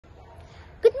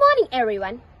Good morning,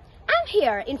 everyone. I'm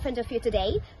here in front of you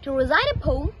today to recite a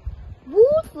poem,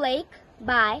 Wolf Lake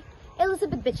by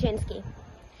Elizabeth Bachenski.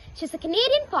 She's a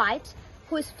Canadian poet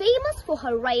who is famous for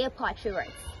her rare poetry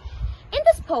works. In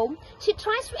this poem, she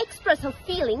tries to express her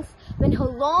feelings when her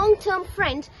long-term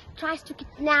friend tries to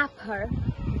kidnap her.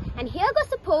 And here goes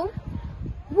the poem,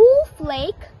 Wolf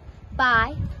Lake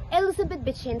by Elizabeth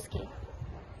Bachenski.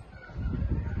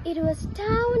 It was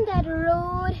down that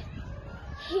road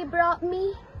he brought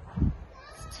me,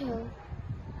 still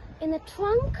in the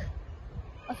trunk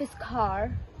of his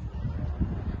car.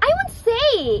 I won't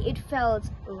say it felt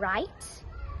right,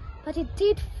 but it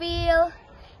did feel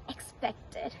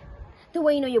expected. The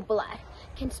way you know your blood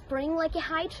can spring like a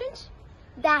hydrant.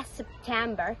 That's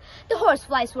September. The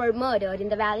horseflies were murdered in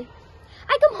the valley.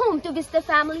 I come home to visit the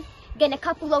family, gain a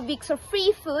couple of weeks of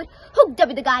free food, hooked up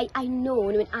with the guy I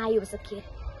known when I was a kid.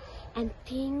 And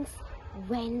things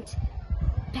went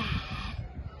bad.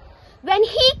 When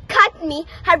he cut me,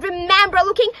 I remember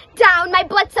looking down, my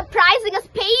blood surprising as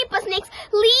paper snakes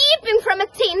leaping from a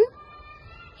tin.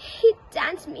 He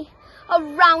danced me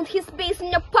around his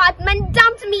basement apartment,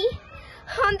 dumped me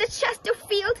on the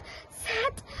Chesterfield,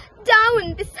 sat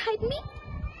down beside me.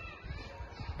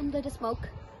 Under the smoke,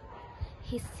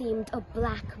 he seemed a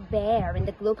black bear in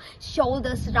the gloom,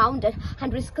 shoulders rounded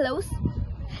under his clothes.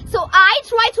 So I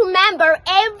tried to remember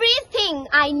everything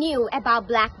I knew about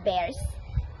black bears.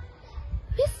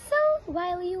 Whistle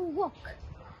while you walk,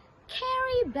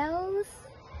 carry bells.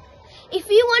 If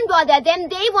you won't bother them,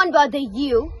 they won't bother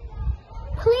you.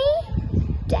 Play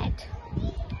dead.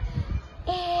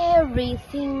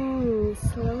 Everything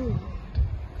slowed.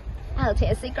 I'll tell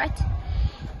you a secret.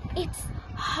 It's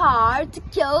hard to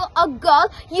kill a girl.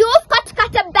 You've got to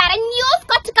cut her bad and you've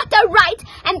got to cut her right.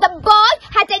 And the boy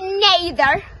had a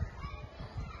neither.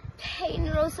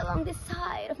 Pain rose along the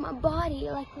side of my body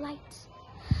like light.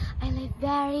 I lay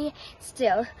very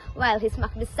still while he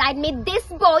smoked beside me. This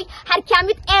boy had come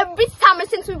with every summer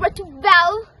since we were 12.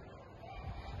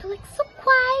 To like so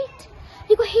quiet,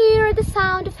 you could hear the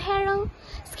sound of Harold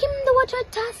skim the water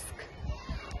at dusk,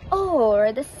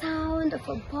 or the sound of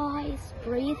a boy's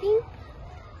breathing.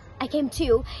 I came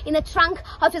to in the trunk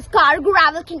of his car,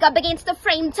 gravel kicking up against the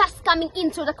frame, just coming in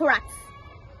through the cracks.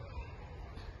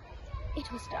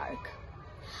 It was dark.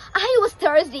 I was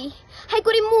thirsty. I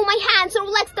couldn't move my hands or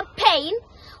legs. The pain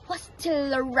was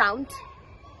still around.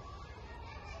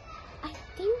 I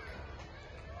think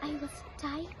I was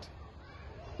tired.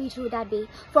 We drew that way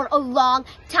for a long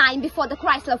time before the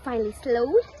Chrysler finally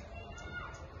slowed.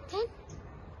 Then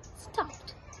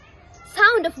stopped.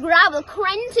 Sound of gravel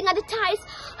crunching at the tires.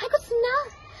 I could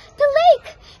smell the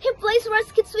lake, a place where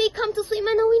kids we come to swim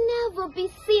and we never be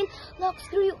seen. Logs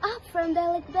grew up from the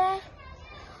lake bed.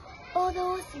 All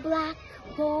those black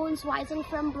bones rising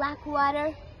from black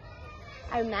water.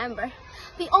 I remember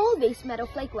we always met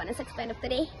off like 1 and 6 of the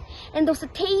day, and those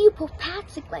tape of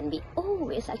patsy when we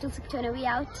always like to turn away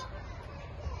out,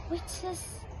 which is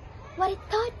what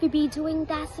I thought we'd be doing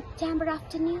that September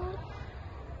afternoon.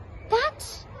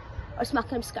 That or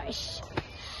smoking up skirmish.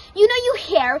 You know, you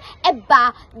hear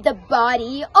about the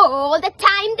body all the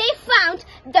time. They found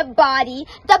the body.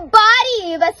 The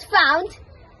body was found.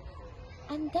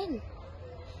 And then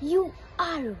you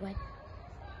are one.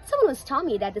 Someone once told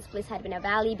me that this place had been a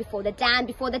valley before the dam,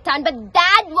 before the town, but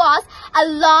that was a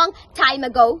long time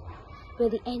ago. When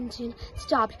the engine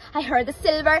stopped, I heard the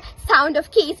silver sound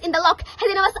of keys in the lock, and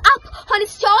then I was up on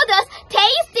his shoulders,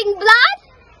 tasting blood.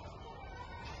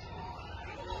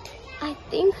 I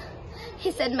think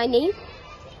he said my name.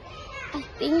 I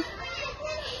think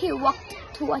he walked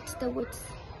towards the woods.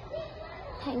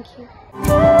 Thank you.